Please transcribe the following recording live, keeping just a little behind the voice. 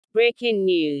Breaking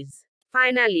news.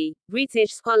 Finally,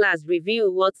 British scholars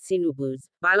reveal what Tinubu's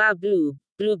Bala Blu,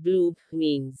 Blu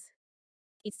means.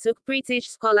 It took British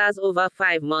scholars over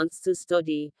 5 months to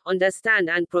study, understand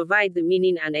and provide the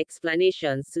meaning and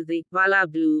explanations to the Bala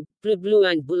Blu, Blu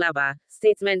and Bulaba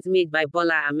statement made by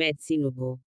Bola Ahmed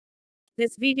Tinubu.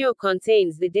 This video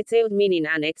contains the detailed meaning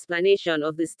and explanation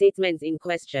of the statement in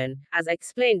question, as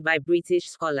explained by British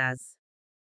scholars.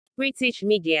 British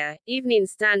media, Evening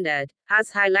Standard, has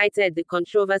highlighted the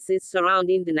controversies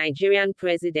surrounding the Nigerian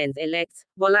president-elect,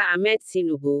 Bola Ahmed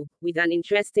Tinubu, with an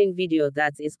interesting video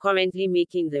that is currently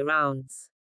making the rounds.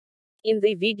 In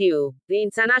the video, the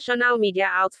international media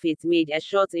outfit made a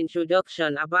short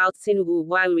introduction about Tinubu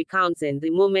while recounting the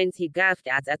moment he gaffed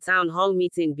at a town hall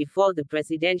meeting before the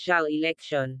presidential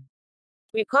election.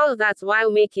 Recall that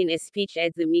while making a speech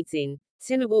at the meeting,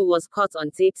 Tinubu was caught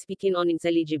on tape speaking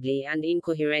unintelligibly and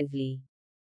incoherently.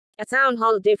 A town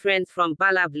hall different from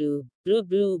Bala Blu,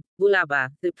 Blu Bulaba,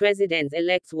 the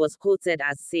president-elect was quoted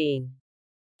as saying.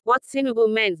 What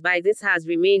Tinubu meant by this has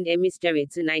remained a mystery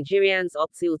to Nigerians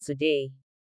up till today.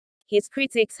 His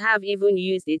critics have even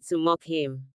used it to mock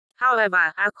him.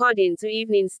 However, according to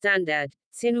Evening Standard,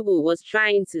 Tinubu was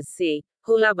trying to say,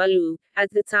 Bala Blu,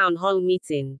 at the town hall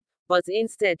meeting, but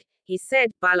instead, he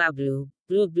said Bala Blu,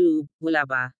 Blu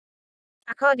Bulaba.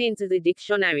 According to the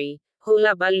dictionary,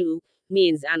 Bala Blu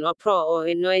means an uproar or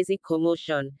a noisy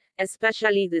commotion,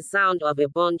 especially the sound of a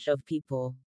bunch of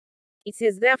people. It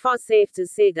is therefore safe to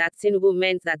say that Tinubu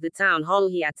meant that the town hall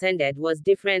he attended was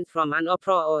different from an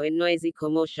uproar or a noisy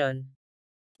commotion.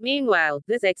 Meanwhile,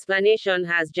 this explanation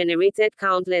has generated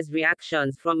countless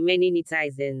reactions from many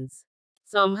netizens.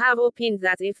 Some have opined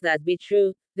that if that be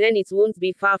true, then it won't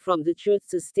be far from the truth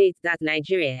to state that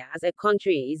Nigeria as a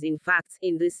country is in fact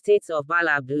in the states of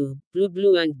Bala Blu,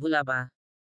 Blu and Bulaba.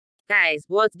 Guys,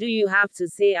 what do you have to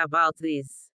say about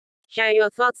this? Share your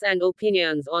thoughts and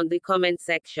opinions on the comment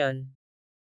section.